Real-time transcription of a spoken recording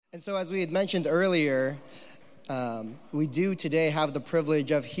And so as we had mentioned earlier, we do today have the privilege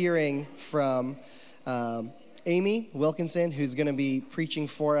of hearing from Amy Wilkinson, who's going to be preaching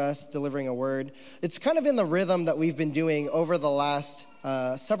for us, delivering a word. It's kind of in the rhythm that we've been doing over the last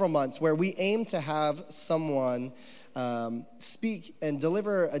several months, where we aim to have someone speak and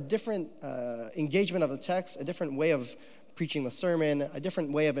deliver a different engagement of the text, a different way of preaching the sermon, a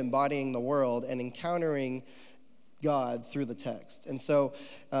different way of embodying the world and encountering God through the text. And so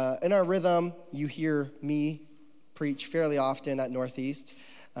in our rhythm, you hear me preach fairly often at Northeast,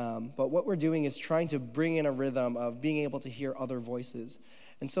 but what we're doing is trying to bring in a rhythm of being able to hear other voices,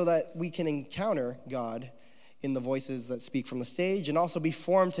 and so that we can encounter God in the voices that speak from the stage, and also be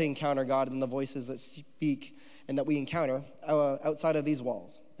formed to encounter God in the voices that speak and that we encounter outside of these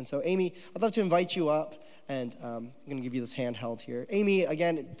walls. And so, Amy, I'd love to invite you up, and I'm going to give you this handheld here. Amy,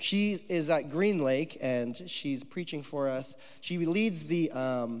 again, she is at Green Lake, and she's preaching for us. She leads the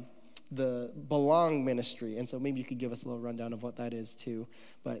Belong ministry, and so maybe you could give us a little rundown of what that is too.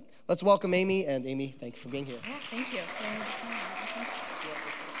 But let's welcome Amy, and Amy, thank you for being here. Yeah, thank you.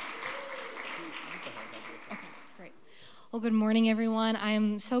 Okay, great. Well, good morning, everyone. I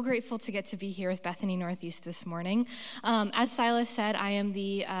am so grateful to get to be here with Bethany Northeast this morning. As Silas said, I am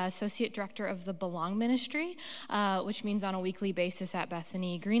the Associate Director of the Belong Ministry, which means on a weekly basis at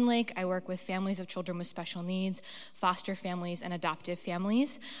Bethany Green Lake, I work with families of children with special needs, foster families, and adoptive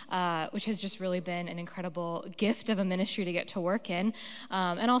families, which has just really been an incredible gift of a ministry to get to work in,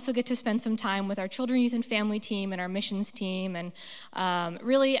 and also get to spend some time with our children, youth, and family team and our missions team, and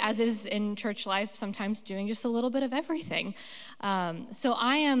really, as is in church life, sometimes doing just a little bit of everything. So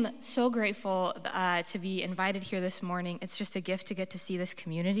I am so grateful to be invited here this morning. It's just a gift to get to see this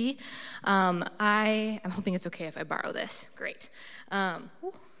community. I'm hoping it's okay if I borrow this. Great. Awesome.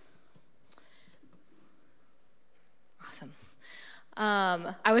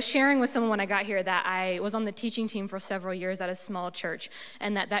 I was sharing with someone when I got here that I was on the teaching team for several years at a small church,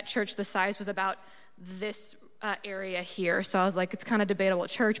 and that church, the size was about this area here. So I was like, it's kind of debatable.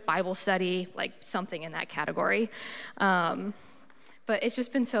 Church, Bible study, like something in that category. But it's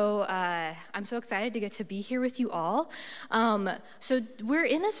just been I'm so excited to get to be here with you all. So we're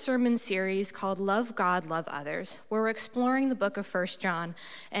in a sermon series called Love God, Love Others, where we're exploring the book of 1 John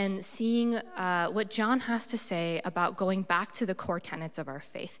and seeing what John has to say about going back to the core tenets of our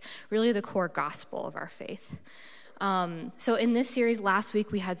faith, really the core gospel of our faith. So in this series last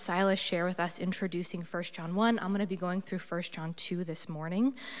week, we had Silas share with us introducing 1 John 1. I'm going to be going through 1 John 2 this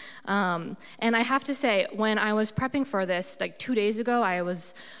morning. And I have to say, when I was prepping for this, like 2 days ago, I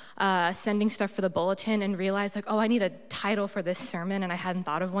was sending stuff for the bulletin and realized, I need a title for this sermon, and I hadn't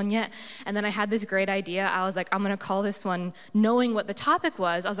thought of one yet. And then I had this great idea. I was like, I'm going to call this one, knowing what the topic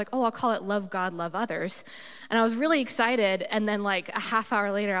was, I was like, I'll call it Love God, Love Others. And I was really excited. And then like a half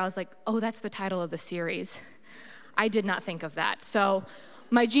hour later, I was like, that's the title of the series. I did not think of that. So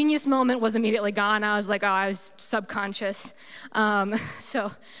my genius moment was immediately gone. I was like, I was subconscious. But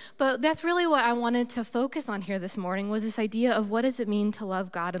that's really what I wanted to focus on here this morning, was this idea of what does it mean to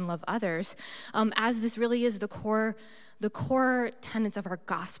love God and love others, as this really is the core tenets of our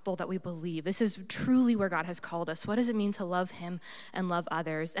gospel that we believe. This is truly where God has called us. What does it mean to love him and love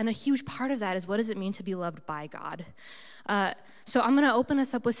others? And a huge part of that is, what does it mean to be loved by God? So I'm going to open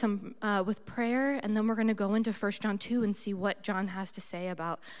us up with prayer, and then we're going to go into 1 John 2 and see what John has to say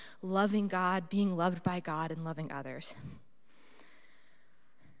about loving God, being loved by God, and loving others.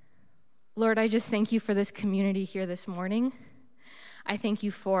 Lord, I just thank you for this community here this morning. I thank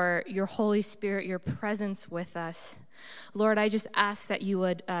you for your Holy Spirit, your presence with us. Lord, I just ask that you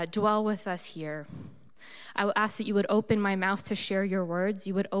would dwell with us here. I would ask that you would open my mouth to share your words.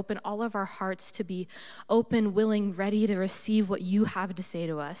 You would open all of our hearts to be open, willing, ready to receive what you have to say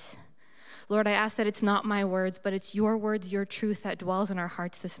to us. Lord, I ask that it's not my words, but it's your words, your truth that dwells in our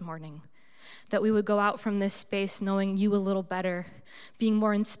hearts this morning. That we would go out from this space knowing you a little better, being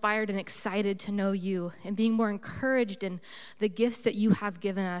more inspired and excited to know you, and being more encouraged in the gifts that you have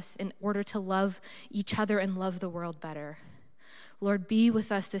given us in order to love each other and love the world better. Lord, be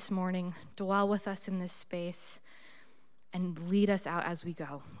with us this morning, dwell with us in this space, and lead us out as we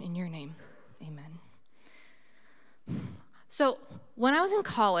go. In your name, amen. So when I was in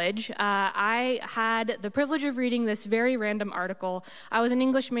college, I had the privilege of reading this very random article. I was an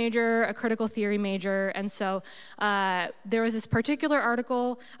English major, a critical theory major, and so there was this particular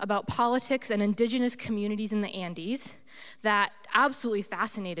article about politics and indigenous communities in the Andes that absolutely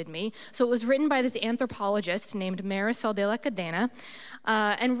fascinated me. So it was written by this anthropologist named Marisol de la Cadena,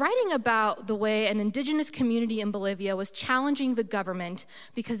 and writing about the way an indigenous community in Bolivia was challenging the government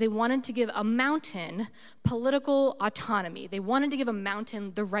because they wanted to give a mountain political autonomy. They wanted to give a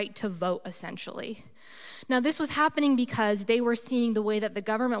mountain the right to vote, essentially. Now, this was happening because they were seeing the way that the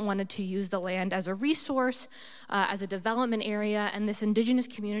government wanted to use the land as a resource, as a development area, and this indigenous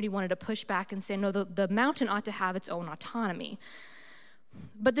community wanted to push back and say, no, the mountain ought to have its own autonomy.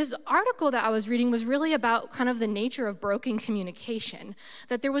 But this article that I was reading was really about kind of the nature of broken communication,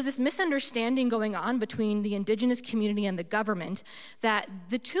 that there was this misunderstanding going on between the indigenous community and the government that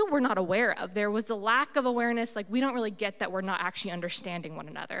the two were not aware of. There was a lack of awareness, like we don't really get that we're not actually understanding one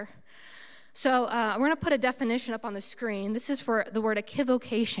another. So we're going to put a definition up on the screen. This is for the word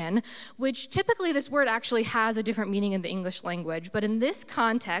equivocation, which typically this word actually has a different meaning in the English language. But in this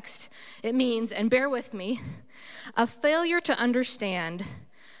context, it means, and bear with me, a failure to understand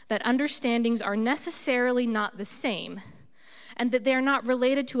that understandings are necessarily not the same, and that they are not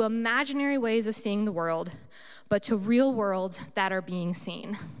related to imaginary ways of seeing the world, but to real worlds that are being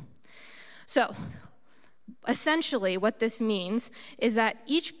seen. So, essentially, what this means is that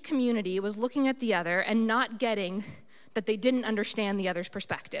each community was looking at the other and not getting that they didn't understand the other's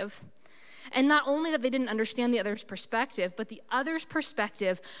perspective. And not only that they didn't understand the other's perspective, but the other's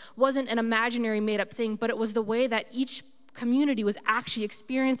perspective wasn't an imaginary made-up thing, but it was the way that each community was actually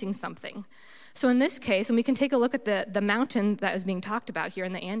experiencing something. So in this case, and we can take a look at the mountain that is being talked about here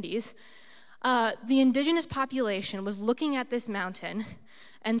in the Andes, the indigenous population was looking at this mountain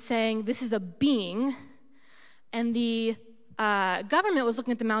and saying, this is a being. And the government was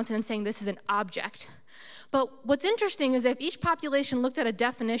looking at the mountain and saying, this is an object. But what's interesting is if each population looked at a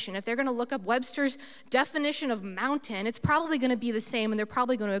definition, if they're going to look up Webster's definition of mountain, it's probably going to be the same, and they're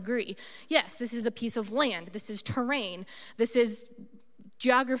probably going to agree. Yes, this is a piece of land. This is terrain. This is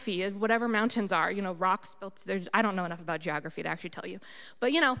geography, whatever mountains are, rocks. I don't know enough about geography to actually tell you.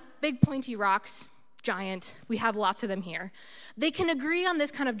 But, big pointy rocks, giant. We have lots of them here. They can agree on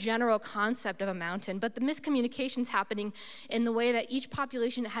this kind of general concept of a mountain, but the miscommunication's happening in the way that each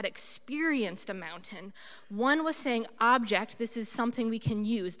population had experienced a mountain. One was saying, object, this is something we can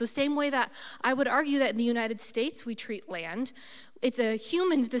use. The same way that I would argue that in the United States we treat land. It's a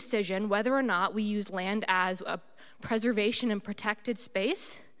human's decision whether or not we use land as a preservation and protected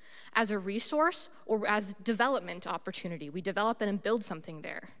space, as a resource, or as development opportunity. We develop it and build something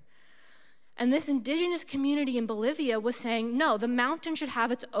there. And this indigenous community in Bolivia was saying, no, the mountain should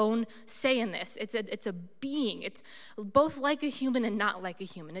have its own say in this. It's a being. It's both like a human and not like a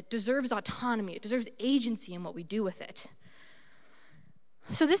human. It deserves autonomy. It deserves agency in what we do with it.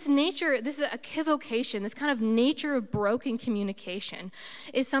 So this equivocation, this kind of nature of broken communication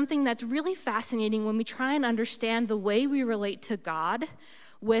is something that's really fascinating when we try and understand the way we relate to God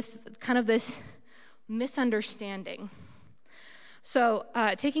with kind of this misunderstanding. So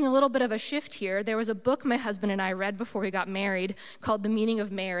taking a little bit of a shift here, there was a book my husband and I read before we got married called The Meaning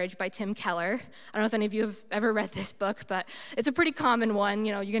of Marriage by Tim Keller. I don't know if any of you have ever read this book, but it's a pretty common one.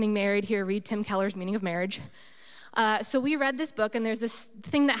 You're getting married here, read Tim Keller's Meaning of Marriage. So we read this book, and there's this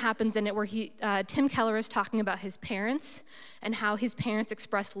thing that happens in it where Tim Keller is talking about his parents and how his parents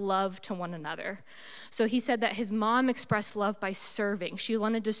expressed love to one another. So he said that his mom expressed love by serving. She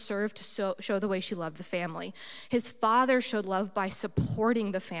wanted to serve to show the way she loved the family. His father showed love by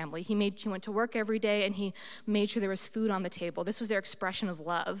supporting the family. He went to work every day, and he made sure there was food on the table. This was their expression of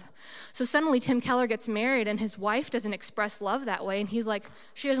love. So suddenly Tim Keller gets married, and his wife doesn't express love that way, and he's like,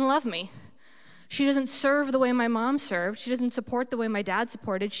 she doesn't love me. She doesn't serve the way my mom served. She doesn't support the way my dad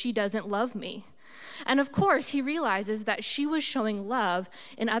supported. She doesn't love me. And of course, he realizes that she was showing love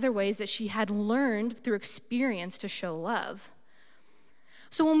in other ways that she had learned through experience to show love.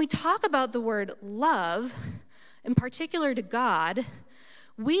 So when we talk about the word love, in particular to God,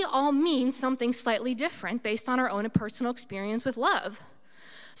 we all mean something slightly different based on our own personal experience with love.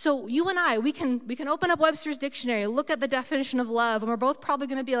 So you and I, we can open up Webster's dictionary, look at the definition of love, and we're both probably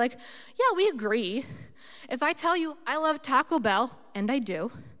going to be like, yeah, we agree. If I tell you I love Taco Bell, and I do,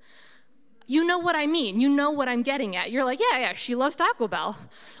 you know what I mean. You know what I'm getting at. You're like, yeah, she loves Taco Bell.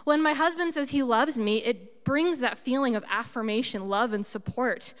 When my husband says he loves me, it brings that feeling of affirmation, love, and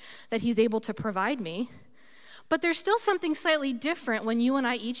support that he's able to provide me. But there's still something slightly different when you and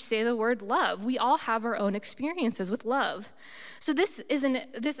I each say the word love. We all have our own experiences with love. So this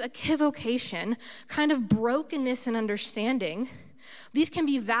equivocation, kind of brokenness in understanding, these can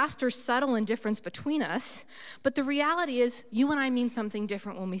be vast or subtle in difference between us, but the reality is you and I mean something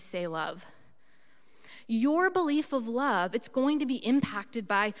different when we say love. Your belief of love, it's going to be impacted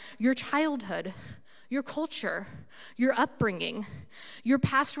by your childhood, your culture, your upbringing, your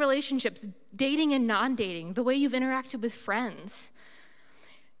past relationships, dating and non-dating, the way you've interacted with friends,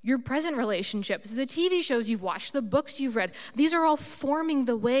 your present relationships, the TV shows you've watched, the books you've read. These are all forming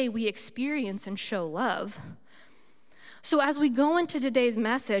the way we experience and show love. So as we go into today's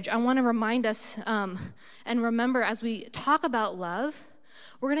message, I want to remind us and remember, as we talk about love,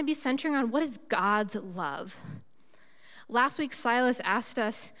 we're going to be centering on what is God's love. Last week, Silas asked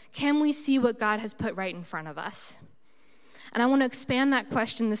us, can we see what God has put right in front of us? And I want to expand that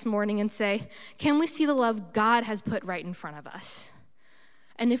question this morning and say, can we see the love God has put right in front of us?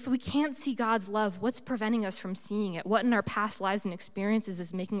 And if we can't see God's love, what's preventing us from seeing it? What in our past lives and experiences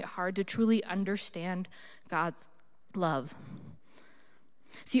is making it hard to truly understand God's love?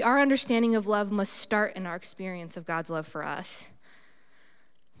 See, our understanding of love must start in our experience of God's love for us.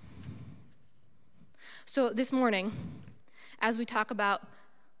 So this morning, as we talk about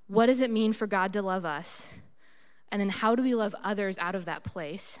what does it mean for God to love us, and then how do we love others out of that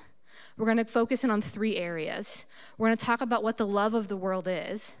place, we're going to focus in on 3 areas. We're going to talk about what the love of the world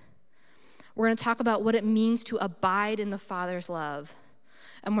is. We're going to talk about what it means to abide in the Father's love.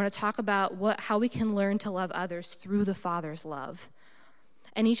 And we're going to talk about how we can learn to love others through the Father's love.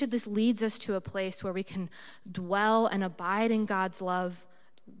 And each of this leads us to a place where we can dwell and abide in God's love,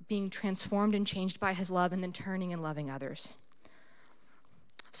 being transformed and changed by his love, and then turning and loving others.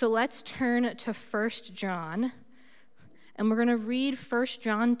 So let's turn to 1 John. And we're going to read 1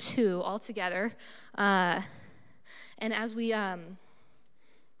 John 2 all together. And as we enter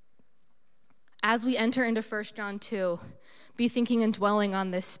into 1 John 2, be thinking and dwelling on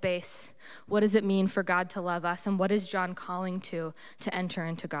this space. What does it mean for God to love us? And what is John calling to enter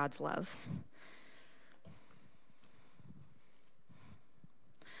into God's love?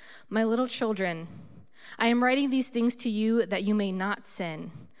 My little children, I am writing these things to you that you may not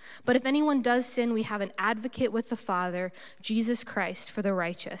sin. But if anyone does sin, we have an advocate with the Father, Jesus Christ, for the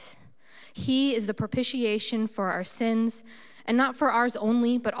righteous. He is the propitiation for our sins, and not for ours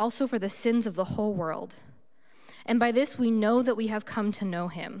only, but also for the sins of the whole world. And by this we know that we have come to know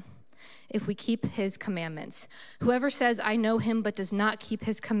him, if we keep his commandments. Whoever says, I know him, but does not keep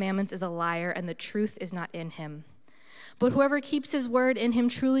his commandments is a liar, and the truth is not in him. But whoever keeps his word, in him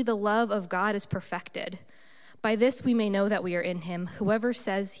truly the love of God is perfected. By this we may know that we are in him. Whoever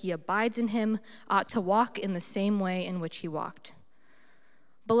says he abides in him ought to walk in the same way in which he walked.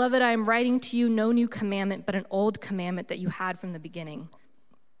 Beloved, I am writing to you no new commandment, but an old commandment that you had from the beginning.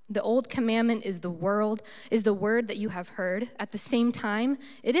 The old commandment is the word that you have heard. At the same time,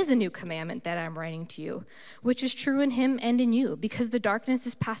 it is a new commandment that I am writing to you, which is true in him and in you, because the darkness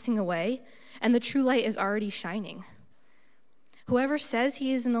is passing away and the true light is already shining. Whoever says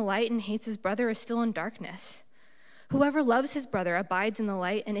he is in the light and hates his brother is still in darkness. Whoever loves his brother abides in the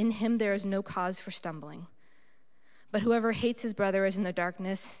light, and in him there is no cause for stumbling. But whoever hates his brother is in the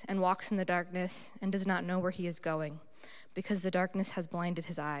darkness and walks in the darkness and does not know where he is going, because the darkness has blinded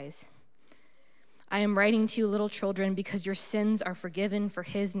his eyes. I am writing to you, little children, because your sins are forgiven for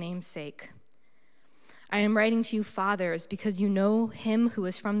his name's sake. I am writing to you, fathers, because you know him who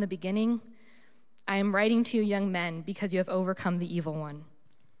is from the beginning. I am writing to you, young men, because you have overcome the evil one.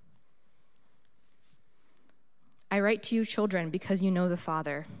 I write to you, children, because you know the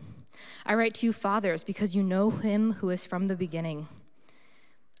Father. I write to you, fathers, because you know him who is from the beginning.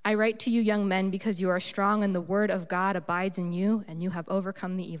 I write to you, young men, because you are strong and the word of God abides in you, and you have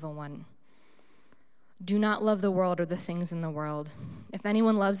overcome the evil one. Do not love the world or the things in the world. If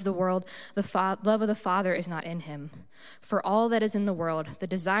anyone loves the world, the love of the Father is not in him. For all that is in the world, the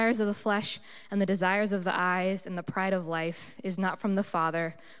desires of the flesh and the desires of the eyes and the pride of life is not from the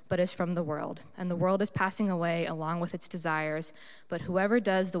Father, but is from the world. And the world is passing away along with its desires, but whoever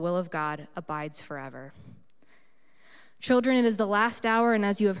does the will of God abides forever. Children, it is the last hour, and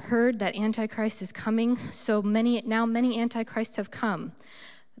as you have heard that Antichrist is coming, so many Antichrists have come.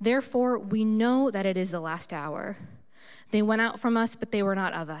 Therefore, we know that it is the last hour. They went out from us, but they were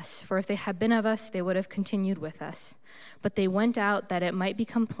not of us. For if they had been of us, they would have continued with us. But they went out that it might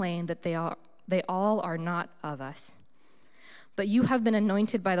become plain that they all are not of us. But you have been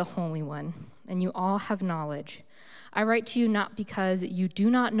anointed by the Holy One, and you all have knowledge. I write to you not because you do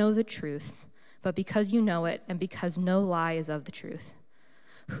not know the truth, but because you know it, and because no lie is of the truth.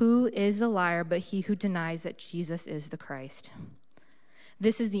 Who is the liar but he who denies that Jesus is the Christ?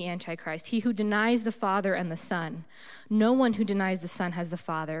 This is the Antichrist, he who denies the Father and the Son. No one who denies the Son has the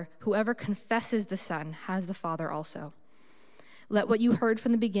Father. Whoever confesses the Son has the Father also. Let what you heard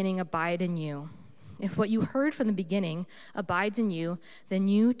from the beginning abide in you. If what you heard from the beginning abides in you, then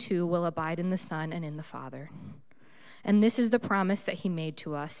you too will abide in the Son and in the Father. And this is the promise that he made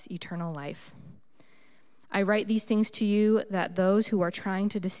to us, eternal life. I write these things to you that those who are trying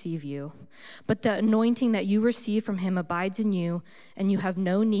to deceive you, but the anointing that you receive from him abides in you, and you have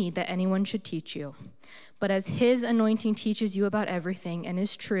no need that anyone should teach you. But as his anointing teaches you about everything and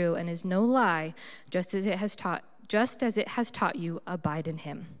is true and is no lie, just as it has just as it has taught you, abide in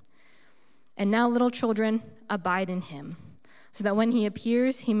him. And now, little children, abide in him, so that when he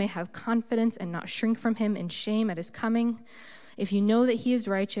appears, he may have confidence and not shrink from him in shame at his coming. If you know that he is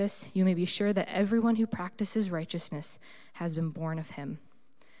righteous, you may be sure that everyone who practices righteousness has been born of him.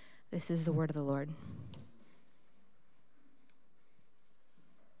 This is the word of the Lord.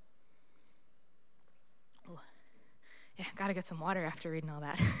 Yeah, gotta get some water after reading all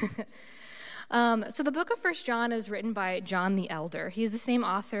that. So the book of 1 John is written by John the Elder. He's the same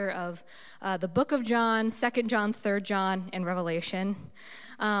author of the book of John, 2 John, 3 John, and Revelation.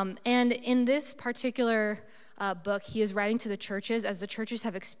 And in this particular book, he is writing to the churches as the churches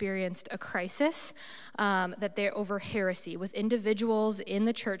have experienced a crisis that they're over heresy, with individuals in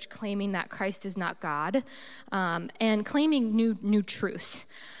the church claiming that Christ is not God and claiming new truths.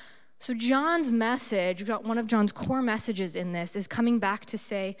 So John's message, one of John's core messages in this, is coming back to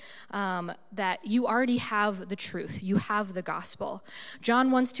say that you already have the truth. You have the gospel. John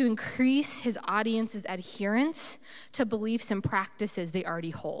wants to increase his audience's adherence to beliefs and practices they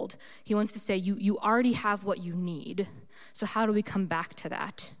already hold. He wants to say you already have what you need. So how do we come back to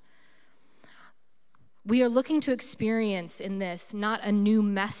that? We are looking to experience in this not a new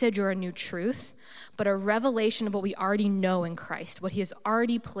message or a new truth, but a revelation of what we already know in Christ, what he has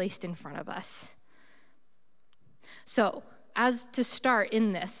already placed in front of us. So, as to start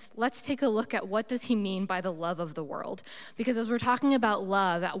in this, let's take a look at what does he mean by the love of the world. Because as we're talking about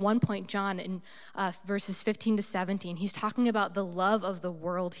love, at one point, John, in verses 15 to 17, he's talking about the love of the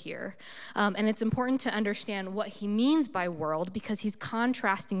world here. And it's important to understand what he means by world because he's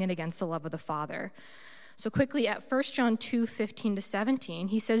contrasting it against the love of the Father. So quickly, at 1 John 2, 15 to 17,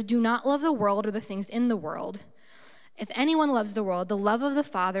 he says, "Do not love the world or the things in the world. If anyone loves the world, the love of the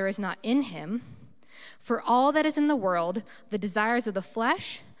Father is not in him. For all that is in the world, the desires of the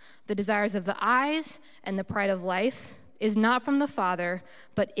flesh, the desires of the eyes, and the pride of life, is not from the Father,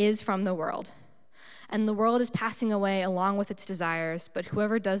 but is from the world. And the world is passing away along with its desires, but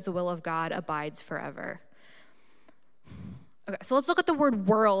whoever does the will of God abides forever." Okay, so let's look at the word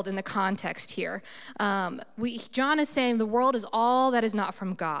world in the context here. John is saying the world is all that is not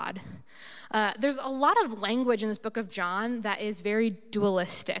from God. There's a lot of language in this book of John that is very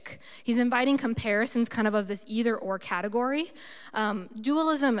dualistic. He's inviting comparisons kind of this either-or category.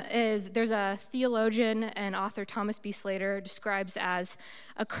 Dualism there's a theologian and author, Thomas B. Slater, describes as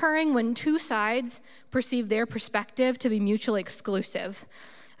occurring when two sides perceive their perspective to be mutually exclusive.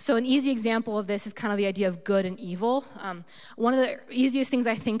 So an easy example of this is kind of the idea of good and evil. One of the easiest things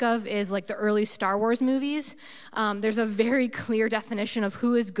I think of is like the early Star Wars movies. There's a very clear definition of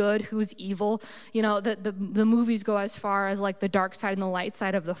who is good, who's evil. You know, the movies go as far as like the dark side and the light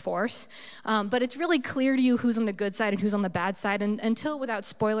side of the Force. But it's really clear to you who's on the good side and who's on the bad side. And until, without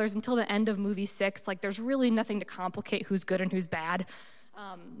spoilers, until the end of movie 6, like there's really nothing to complicate who's good and who's bad.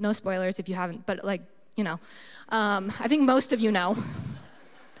 No spoilers if you haven't, but like, you know, I think most of you know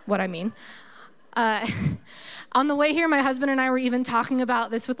what I mean. On the way here, my husband and I were even talking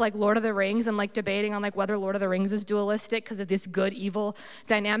about this with like Lord of the Rings and like debating on like whether Lord of the Rings is dualistic because of this good-evil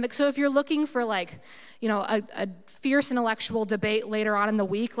dynamic. So if you're looking for like, you know, a fierce intellectual debate later on in the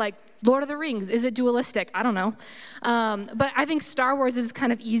week, like Lord of the Rings, is it dualistic? I don't know. But I think Star Wars is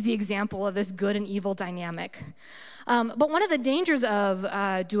kind of easy example of this good and evil dynamic. But one of the dangers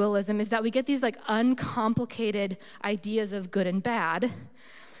of dualism is that we get these like uncomplicated ideas of good and bad.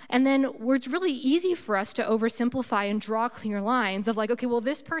 And then where it's really easy for us to oversimplify and draw clear lines of like, okay, well,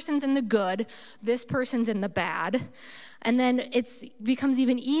 this person's in the good, this person's in the bad. And then it becomes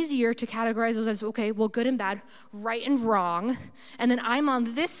even easier to categorize those as, okay, well, good and bad, right and wrong. And then I'm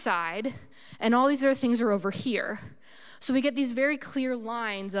on this side, and all these other things are over here. So we get these very clear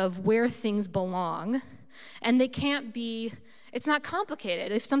lines of where things belong. And they can't be, it's not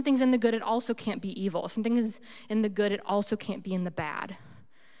complicated. If something's in the good, it also can't be evil. If something is in the good, it also can't be in the bad.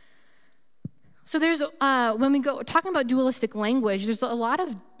 So there's, when we go talking about dualistic language, there's a lot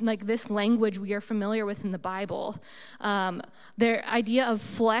of like this language we are familiar with in the Bible. The idea of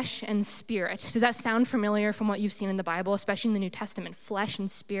flesh and spirit. Does that sound familiar from what you've seen in the Bible, especially in the New Testament? Flesh and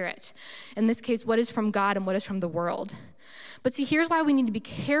spirit. In this case, what is from God and what is from the world? But see, here's why we need to be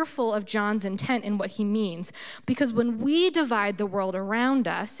careful of John's intent and what he means. Because when we divide the world around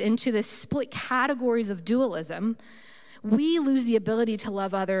us into the split categories of dualism, we lose the ability to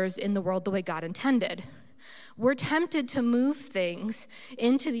love others in the world the way God intended. We're tempted to move things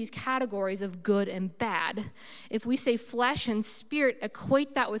into these categories of good and bad. If we say flesh and spirit,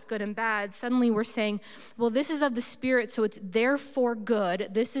 equate that with good and bad, suddenly we're saying, well, this is of the spirit, so it's therefore good.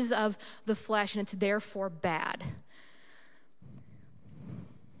 This is of the flesh, and it's therefore bad.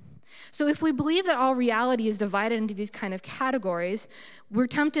 So if we believe that all reality is divided into these kind of categories, we're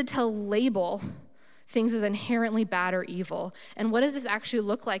tempted to label things as inherently bad or evil. And what does this actually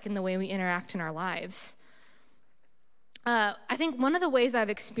look like in the way we interact in our lives? I think one of the ways I've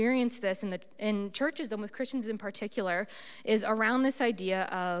experienced this in churches and with Christians in particular is around this idea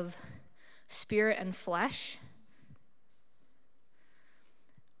of spirit and flesh.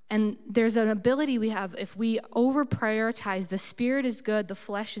 And there's an ability we have, if we over-prioritize the spirit is good, the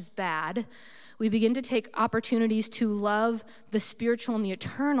flesh is bad, we begin to take opportunities to love the spiritual and the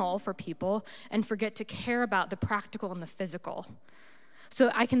eternal for people and forget to care about the practical and the physical. So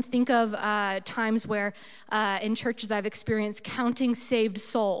I can think of times where in churches I've experienced counting saved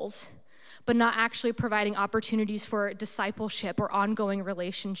souls, but not actually providing opportunities for discipleship or ongoing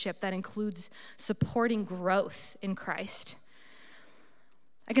relationship that includes supporting growth in Christ.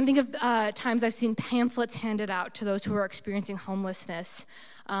 I can think of times I've seen pamphlets handed out to those who are experiencing homelessness,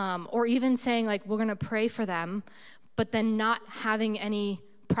 or even saying, like, we're going to pray for them, but then not having any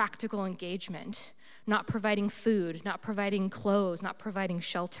practical engagement, not providing food, not providing clothes, not providing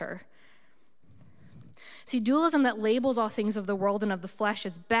shelter. See, dualism that labels all things of the world and of the flesh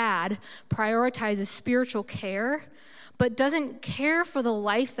as bad prioritizes spiritual care, but doesn't care for the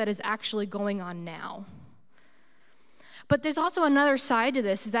life that is actually going on now. But there's also another side to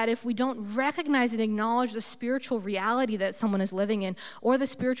this, is that if we don't recognize and acknowledge the spiritual reality that someone is living in or the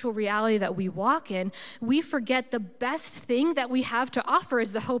spiritual reality that we walk in, we forget the best thing that we have to offer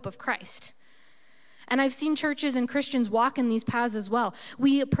is the hope of Christ. And I've seen churches and Christians walk in these paths as well.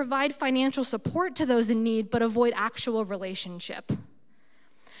 We provide financial support to those in need, but avoid actual relationship.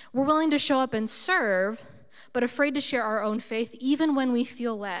 We're willing to show up and serve, but afraid to share our own faith, even when we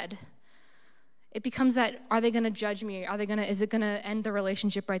feel led. It becomes that, are they going to judge me? Is it going to end the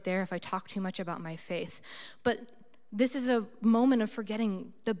relationship right there if I talk too much about my faith? But this is a moment of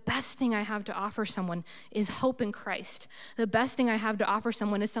forgetting the best thing I have to offer someone is hope in Christ. The best thing I have to offer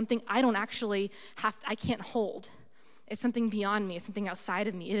someone is something I can't hold. It's something beyond me. It's something outside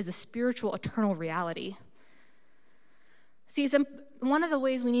of me. It is a spiritual, eternal reality. See, one of the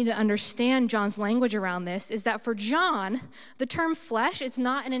ways we need to understand John's language around this is that for John, the term flesh, it's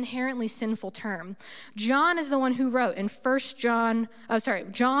not an inherently sinful term. John is the one who wrote in John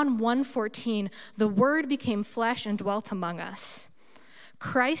 1:14, the Word became flesh and dwelt among us.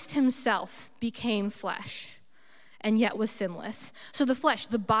 Christ himself became flesh and yet was sinless. So the flesh,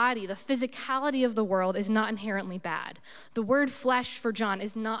 the body, the physicality of the world is not inherently bad. The word flesh for John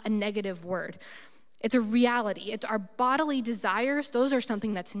is not a negative word. It's a reality. It's our bodily desires. Those are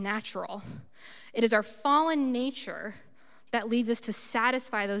something that's natural. It is our fallen nature that leads us to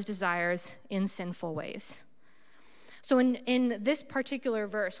satisfy those desires in sinful ways. So in this particular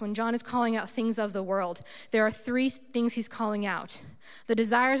verse, when John is calling out things of the world, there are three things he's calling out: the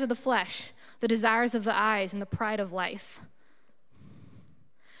desires of the flesh, the desires of the eyes, and the pride of life.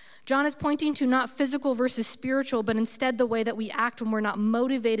 John is pointing to not physical versus spiritual, but instead the way that we act when we're not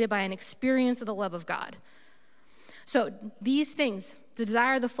motivated by an experience of the love of God. So these things, the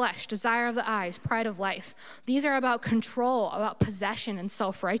desire of the flesh, desire of the eyes, pride of life, these are about control, about possession and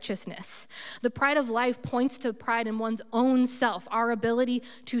self-righteousness. The pride of life points to pride in one's own self, our ability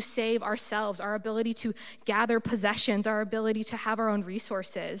to save ourselves, our ability to gather possessions, our ability to have our own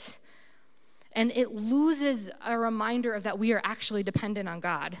resources. And it loses a reminder of that we are actually dependent on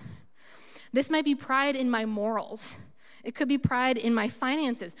God. This might be pride in my morals. It could be pride in my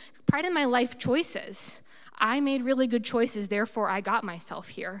finances, pride in my life choices. I made really good choices, therefore I got myself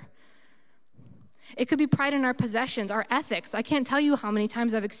here. It could be pride in our possessions, our ethics. I can't tell you how many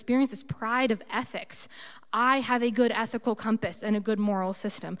times I've experienced this pride of ethics. I have a good ethical compass and a good moral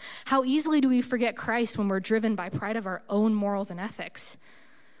system. How easily do we forget Christ when we're driven by pride of our own morals and ethics?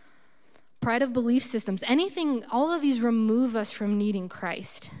 Pride of belief systems, anything, all of these remove us from needing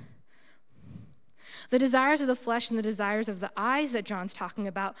Christ. The desires of the flesh and the desires of the eyes that John's talking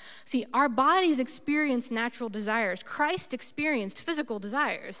about. See, our bodies experience natural desires. Christ experienced physical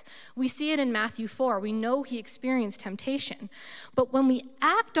desires. We see it in Matthew 4. We know he experienced temptation. But when we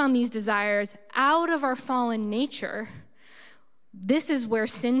act on these desires out of our fallen nature, this is where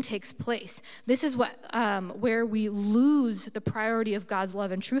sin takes place. This is where we lose the priority of God's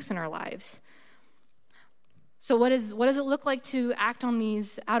love and truth in our lives. So what does it look like to act on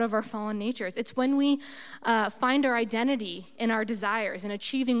these out of our fallen natures? It's when we find our identity in our desires and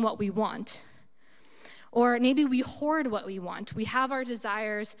achieving what we want. Or maybe we hoard what we want. We have our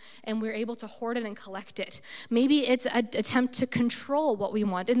desires and we're able to hoard it and collect it. Maybe it's an attempt to control what we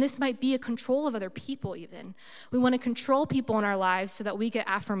want. And this might be a control of other people even. We want to control people in our lives so that we get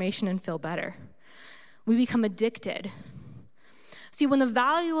affirmation and feel better. We become addicted. See, when the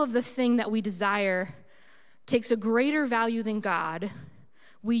value of the thing that we desire takes a greater value than God,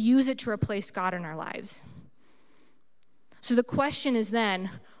 we use it to replace God in our lives. So the question is then,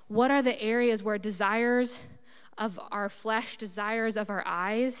 what are the areas where desires of our flesh, desires of our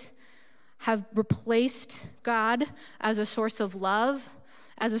eyes, have replaced God as a source of love,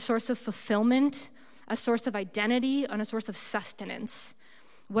 as a source of fulfillment, a source of identity, and a source of sustenance?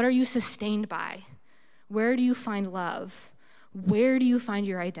 What are you sustained by? Where do you find love? Where do you find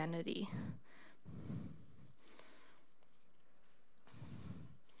your identity?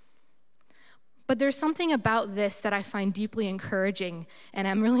 But there's something about this that I find deeply encouraging, and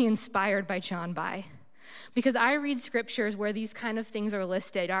I'm really inspired by John by. Because I read scriptures where these kind of things are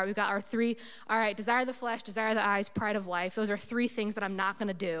listed. All right, we've got our three, desire of the flesh, desire of the eyes, pride of life. Those are three things that I'm not going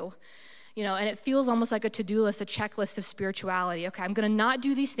to do. And it feels almost like a to-do list, a checklist of spirituality. Okay, I'm going to not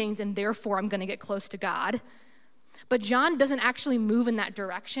do these things, and therefore I'm going to get close to God. But John doesn't actually move in that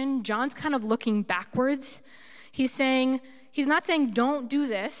direction. John's kind of looking backwards. He's not saying don't do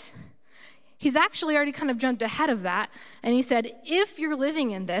this. He's actually already kind of jumped ahead of that, and he said, if you're living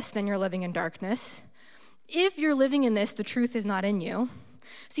in this, then you're living in darkness. If you're living in this, the truth is not in you.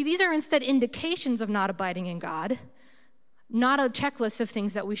 See, these are instead indications of not abiding in God, not a checklist of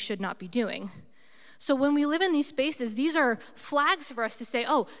things that we should not be doing. So when we live in these spaces, these are flags for us to say,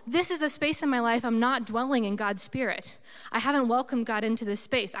 oh, this is a space in my life I'm not dwelling in God's Spirit. I haven't welcomed God into this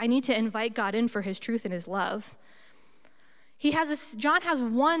space. I need to invite God in for his truth and his love. John has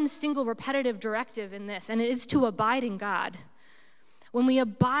one single repetitive directive in this, and it is to abide in God. When we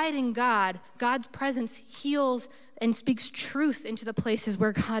abide in God, God's presence heals and speaks truth into the places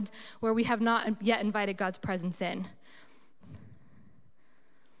where we have not yet invited God's presence in.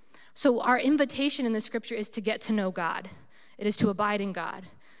 So our invitation in the scripture is to get to know God. It is to abide in God.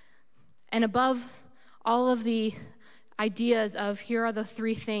 And above all of the ideas of here are the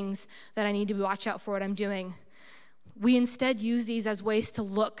three things that I need to watch out for what I'm doing, we instead use these as ways to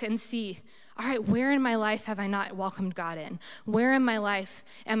look and see, all right, where in my life have I not welcomed God in? Where in my life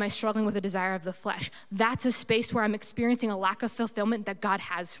am I struggling with a desire of the flesh? That's a space where I'm experiencing a lack of fulfillment that God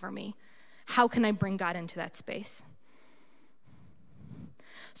has for me. How can I bring God into that space?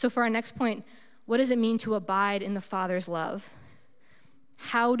 So for our next point, what does it mean to abide in the Father's love?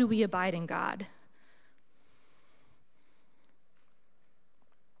 How do we abide in God?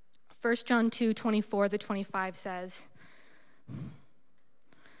 1 John 2:24-25 says,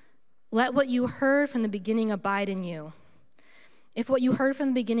 let what you heard from the beginning abide in you. If what you heard from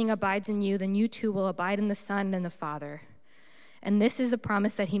the beginning abides in you, then you too will abide in the Son and the Father. And this is the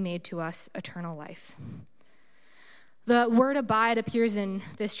promise that he made to us, eternal life. The word abide appears in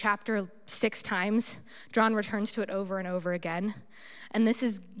this chapter 6 times. John returns to it over and over again. And this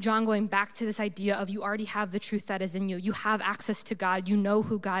is John going back to this idea of you already have the truth that is in you. You have access to God. You know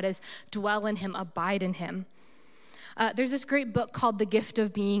who God is. Dwell in him. Abide in him. There's this great book called The Gift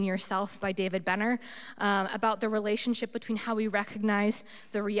of Being Yourself by David Benner about the relationship between how we recognize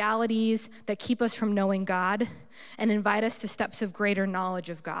the realities that keep us from knowing God and invite us to steps of greater knowledge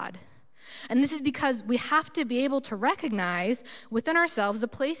of God. And this is because we have to be able to recognize within ourselves the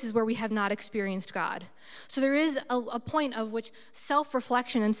places where we have not experienced God. So there is a point of which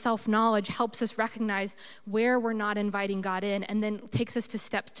self-reflection and self-knowledge helps us recognize where we're not inviting God in and then takes us to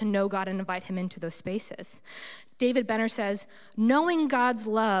steps to know God and invite him into those spaces. David Benner says, knowing God's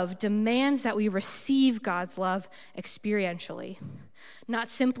love demands that we receive God's love experientially, not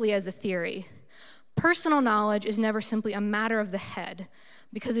simply as a theory. Personal knowledge is never simply a matter of the head,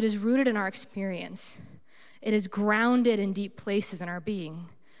 because it is rooted in our experience. It is grounded in deep places in our being.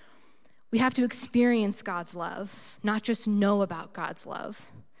 We have to experience God's love, not just know about God's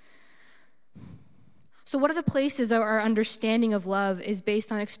love. So what are the places our understanding of love is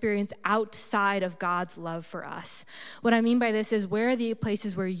based on experience outside of God's love for us? What I mean by this is, where are the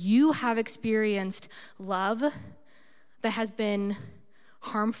places where you have experienced love that has been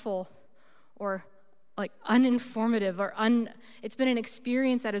harmful or like uninformative or it's been an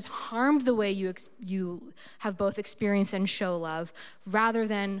experience that has harmed the way you have both experienced and show love, rather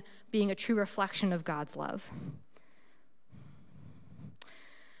than being a true reflection of God's love.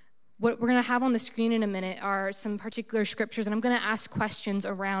 What we're going to have on the screen in a minute are some particular scriptures, and I'm going to ask questions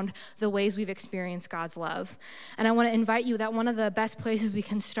around the ways we've experienced God's love. And I want to invite you that one of the best places we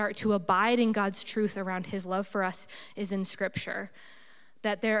can start to abide in God's truth around his love for us is in Scripture.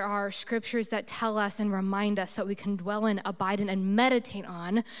 That there are scriptures that tell us and remind us that we can dwell in, abide in, and meditate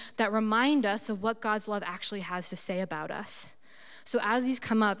on, that remind us of what God's love actually has to say about us. So as these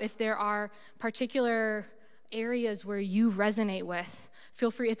come up, if there are particular areas where you resonate with,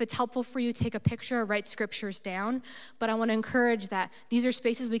 feel free, if it's helpful for you, take a picture or write scriptures down. But I want to encourage that these are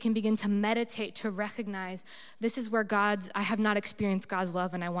spaces we can begin to meditate, to recognize this is where I have not experienced God's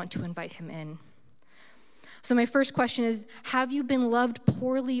love, and I want to invite him in. So my first question is, have you been loved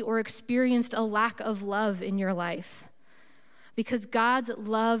poorly or experienced a lack of love in your life? Because God's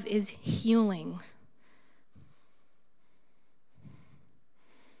love is healing.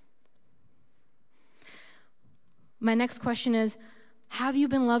 My next question is, have you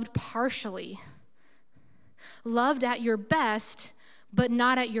been loved partially? Loved at your best, but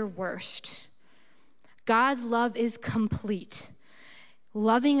not at your worst. God's love is complete,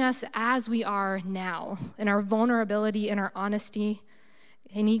 loving us as we are now, in our vulnerability and our honesty.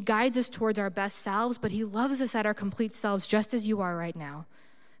 And he guides us towards our best selves, but he loves us at our complete selves, just as you are right now.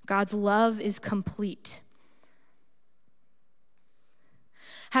 God's love is complete.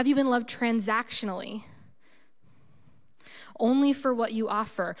 Have you been loved transactionally? Only for what you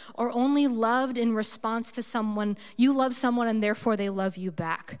offer, or only loved in response to someone. You love someone and therefore they love you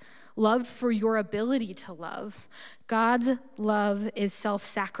back. Loved for your ability to love. God's love is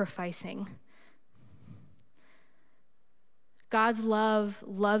self-sacrificing. God's love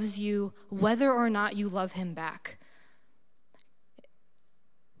loves you whether or not you love him back.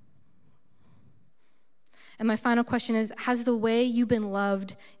 And my final question is, has the way you've been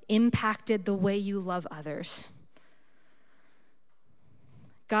loved impacted the way you love others?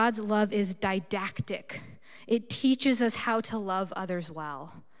 God's love is didactic. It teaches us how to love others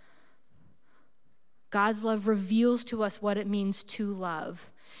well. God's love reveals to us what it means to love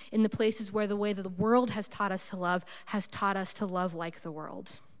in the places where the way that the world has taught us to love like the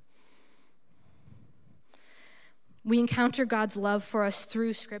world. We encounter God's love for us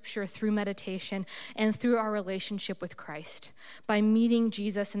through Scripture, through meditation, and through our relationship with Christ, by meeting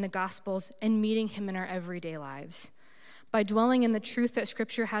Jesus in the Gospels and meeting him in our everyday lives, by dwelling in the truth that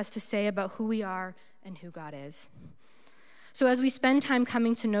Scripture has to say about who we are and who God is. So as we spend time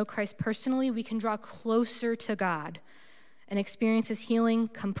coming to know Christ personally, we can draw closer to God and experience his healing,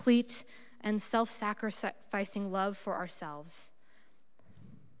 complete, and self-sacrificing love for ourselves.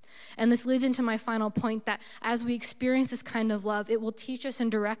 And this leads into my final point, that as we experience this kind of love, it will teach us and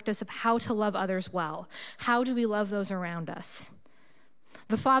direct us of how to love others well. How do we love those around us?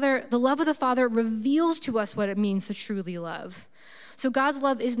 The love of the Father reveals to us what it means to truly love. So God's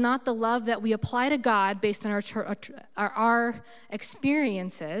love is not the love that we apply to God based on our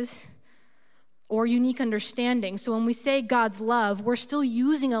experiences or unique understanding. So when we say God's love, we're still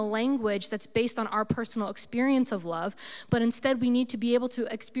using a language that's based on our personal experience of love, but instead we need to be able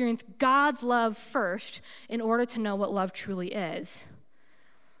to experience God's love first in order to know what love truly is.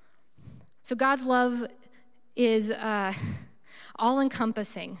 So God's love is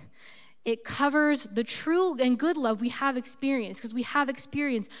all-encompassing. It covers the true and good love we have experienced, because we have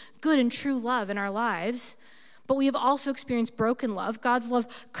experienced good and true love in our lives, but we have also experienced broken love. God's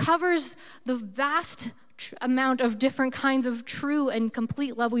love covers the vast amount of different kinds of true and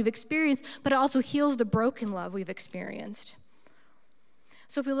complete love we've experienced, but it also heals the broken love we've experienced.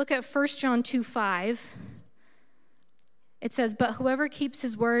 So if we look at 1 John 2:5, it says, "But whoever keeps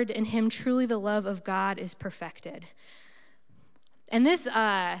his word, in him truly the love of God is perfected." And this,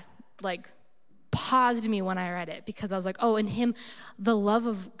 paused me when I read it, because I was like, oh, in him, the love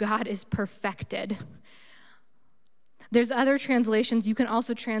of God is perfected. There's other translations. You can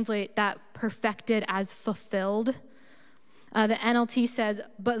also translate that perfected as fulfilled. The NLT says,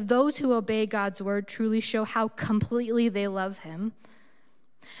 "But those who obey God's word truly show how completely they love him."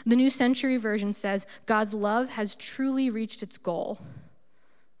 The New Century Version says, "God's love has truly reached its goal."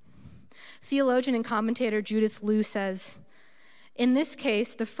 Theologian and commentator Judith Liu says, "In this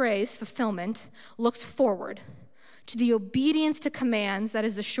case, the phrase fulfillment looks forward to the obedience to commands that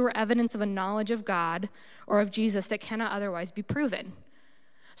is the sure evidence of a knowledge of God or of Jesus that cannot otherwise be proven."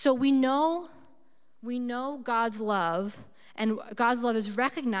 So we know God's love, and God's love is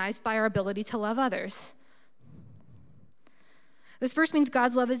recognized by our ability to love others. This verse means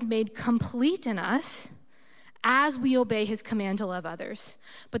God's love is made complete in us as we obey his command to love others.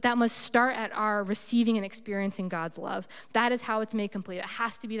 But that must start at our receiving and experiencing God's love. That is how it's made complete. It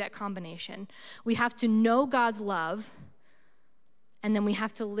has to be that combination. We have to know God's love, and then we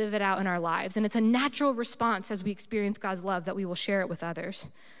have to live it out in our lives. And it's a natural response as we experience God's love that we will share it with others.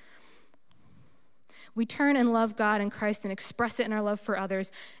 We turn and love God and Christ and express it in our love for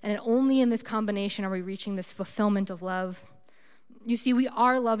others, and only in this combination are we reaching this fulfillment of love. You see, we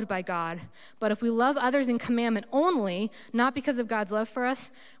are loved by God, but if we love others in commandment only, not because of God's love for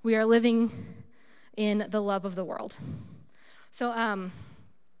us, we are living in the love of the world. So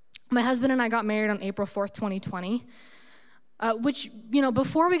My husband and I got married on April 4th, 2020. Which,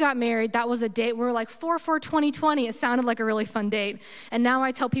 before we got married, that was a date. We were like, 4/4/2020. It sounded like a really fun date. And now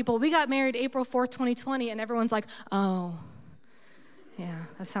I tell people, we got married April 4th, 2020, and everyone's like, oh, yeah,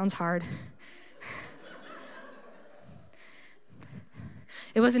 that sounds hard.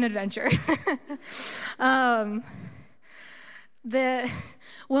 It was an adventure.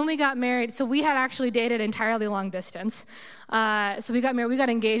 When we got married, so we had actually dated entirely long distance. So we got married, we got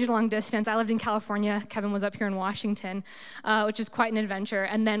engaged long distance. I lived in California. Kevin was up here in Washington, which is quite an adventure.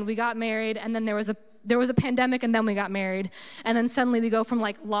 And then we got married, and then there was a pandemic, and then we got married. And then suddenly we go from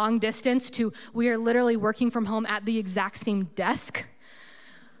like long distance to we are literally working from home at the exact same desk.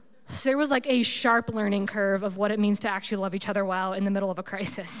 So there was like a sharp learning curve of what it means to actually love each other well in the middle of a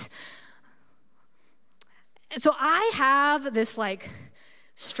crisis. So I have this like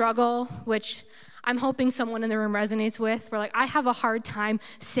struggle, which I'm hoping someone in the room resonates with, where like I have a hard time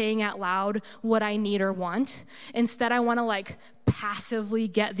saying out loud what I need or want. Instead, I want to like passively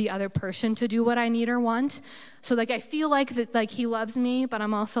get the other person to do what I need or want. So like I feel like that like he loves me, but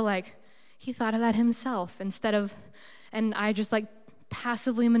I'm also like, he thought of that himself and I just like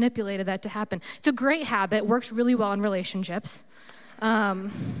passively manipulated that to happen. It's a great habit, works really well in relationships.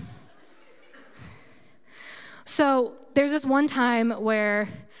 So there's this one time where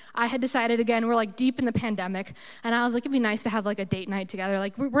I had decided, again, we're like deep in the pandemic, and I was like, it'd be nice to have like a date night together.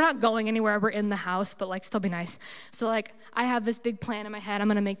 Like we're not going anywhere, we're in the house, but like still be nice. So like I have this big plan in my head, I'm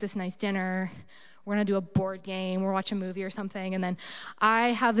gonna make this nice dinner, we're gonna do a board game, we'll watch a movie or something, and then I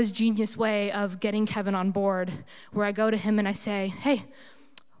have this genius way of getting Kevin on board where I go to him and I say, hey,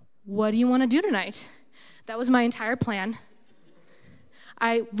 what do you wanna do tonight? That was my entire plan.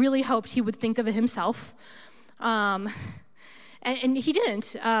 I really hoped he would think of it himself. And he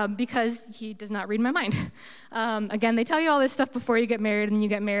didn't, because he does not read my mind. Again, they tell you all this stuff before you get married, and then you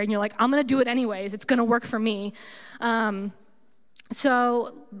get married, and you're like, I'm going to do it anyways. It's going to work for me.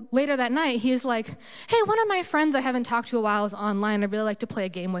 So later that night, he's like, hey, one of my friends I haven't talked to in a while is online. I'd really like to play a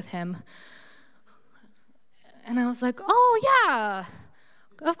game with him. And I was like, oh, yeah,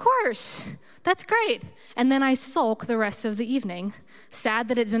 of course. That's great. And then I sulk the rest of the evening, sad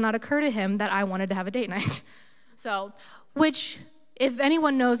that it did not occur to him that I wanted to have a date night. So, which, if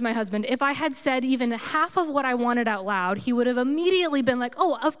anyone knows my husband, if I had said even half of what I wanted out loud, he would have immediately been like,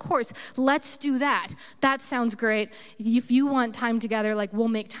 oh, of course, let's do that. That sounds great. If you want time together, like, we'll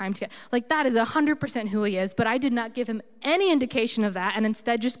make time together. Like, that is 100% who he is, but I did not give him any indication of that, and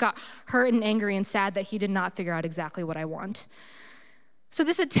instead just got hurt and angry and sad that he did not figure out exactly what I want. So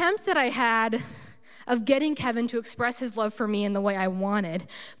this attempt that I had of getting Kevin to express his love for me in the way I wanted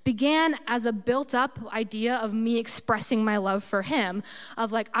began as a built-up idea of me expressing my love for him,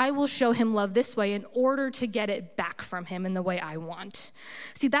 of like, I will show him love this way in order to get it back from him in the way I want.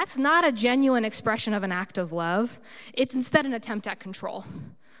 See, that's not a genuine expression of an act of love. It's instead an attempt at control.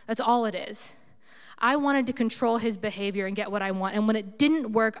 That's all it is. I wanted to control his behavior and get what I want, and when it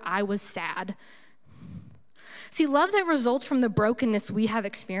didn't work, I was sad. See, love that results from the brokenness we have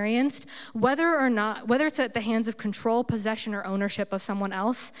experienced, whether it's at the hands of control, possession, or ownership of someone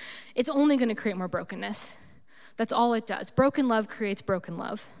else, it's only going to create more brokenness. That's all it does. Broken love creates broken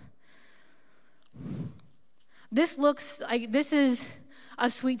love. This is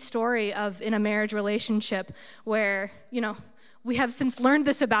a sweet story of in a marriage relationship where, we have since learned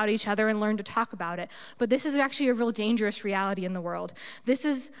this about each other and learned to talk about it. But this is actually a real dangerous reality in the world. This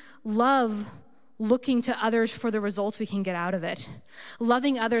is love looking to others for the results we can get out of it,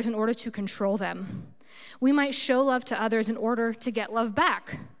 loving others in order to control them. We might show love to others in order to get love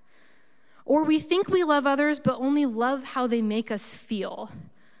back. Or we think we love others, but only love how they make us feel.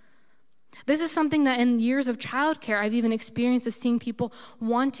 This is something that in years of childcare, I've even experienced of seeing people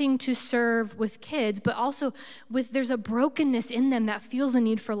wanting to serve with kids, but also there's a brokenness in them that feels the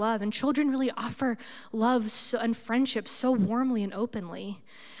need for love. And children really offer love and friendship so warmly and openly.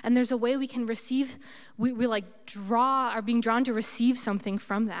 And there's a way we can receive, we are being drawn to receive something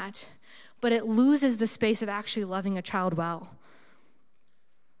from that, but it loses the space of actually loving a child well.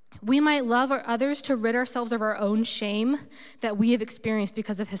 We might love others to rid ourselves of our own shame that we have experienced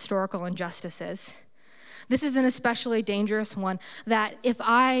because of historical injustices. This is an especially dangerous one, that if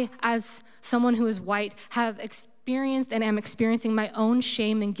I, as someone who is white, have experienced and am experiencing my own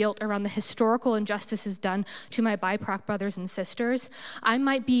shame and guilt around the historical injustices done to my BIPOC brothers and sisters, I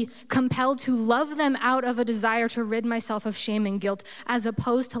might be compelled to love them out of a desire to rid myself of shame and guilt, as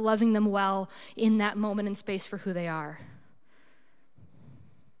opposed to loving them well in that moment and space for who they are.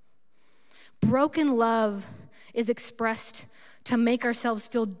 Broken love is expressed to make ourselves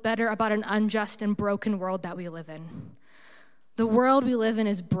feel better about an unjust and broken world that we live in. The world we live in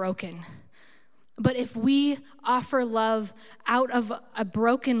is broken. But if we offer love out of a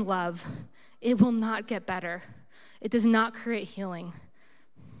broken love, it will not get better. It does not create healing.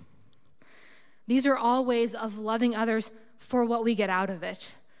 These are all ways of loving others for what we get out of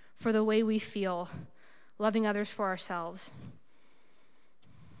it, for the way we feel, loving others for ourselves.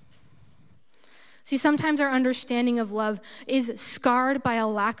 See, sometimes our understanding of love is scarred by a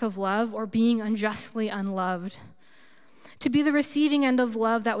lack of love or being unjustly unloved. To be the receiving end of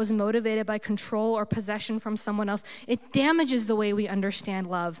love that was motivated by control or possession from someone else, it damages the way we understand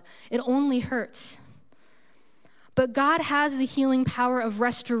love. It only hurts. But God has the healing power of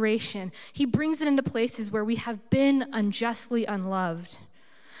restoration. He brings it into places where we have been unjustly unloved.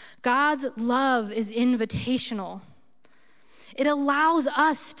 God's love is invitational. It allows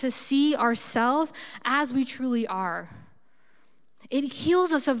us to see ourselves as we truly are. It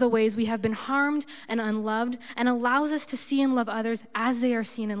heals us of the ways we have been harmed and unloved and allows us to see and love others as they are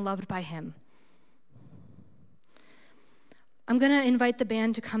seen and loved by Him. I'm going to invite the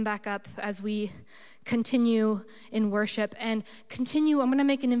band to come back up as we continue in worship and continue. I'm going to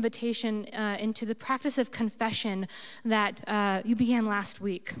make an invitation into the practice of confession that you began last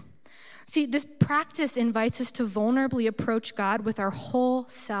week. See, this practice invites us to vulnerably approach God with our whole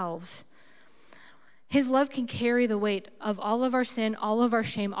selves. His love can carry the weight of all of our sin, all of our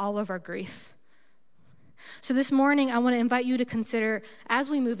shame, all of our grief. So this morning, I want to invite you to consider, as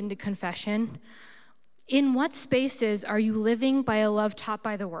we move into confession, in what spaces are you living by a love taught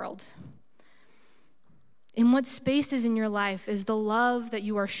by the world? In what spaces in your life is the love that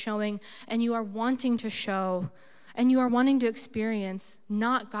you are showing and you are wanting to show and you are wanting to experience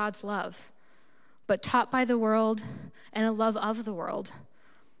not God's love, but taught by the world and a love of the world?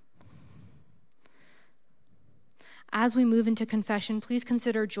 As we move into confession, please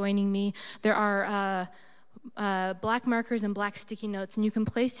consider joining me. There are black markers and black sticky notes, and you can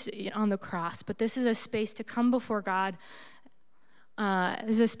place it on the cross. But this is a space to come before God.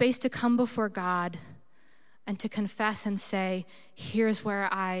 This is a space to come before God and to confess and say, here's where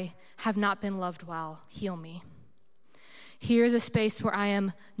I have not been loved well. Heal me. Here's a space where I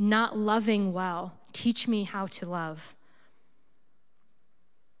am not loving well. Teach me how to love.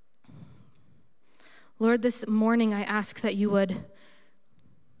 Lord, this morning I ask that you would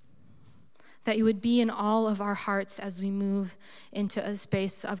be in all of our hearts as we move into a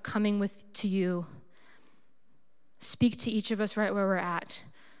space of coming to you. Speak to each of us right where we're at.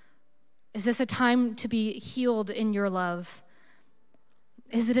 Is this a time to be healed in your love?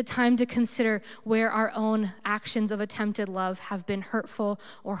 Is it a time to consider where our own actions of attempted love have been hurtful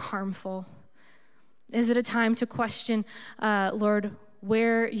or harmful? Is it a time to question, Lord,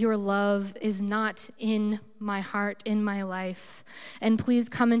 where your love is not in my heart, in my life? And please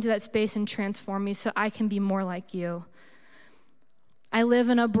come into that space and transform me so I can be more like you. I live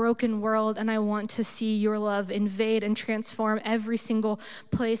in a broken world, and I want to see your love invade and transform every single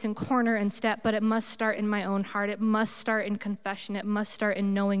place and corner and step, but it must start in my own heart. It must start in confession. It must start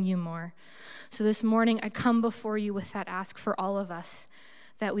in knowing you more. So this morning, I come before you with that ask for all of us,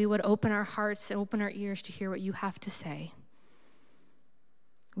 that we would open our hearts and open our ears to hear what you have to say.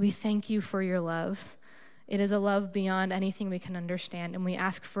 We thank you for your love. It is a love beyond anything we can understand, and we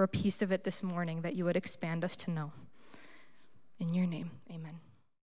ask for a piece of it this morning that you would expand us to know. In your name, amen.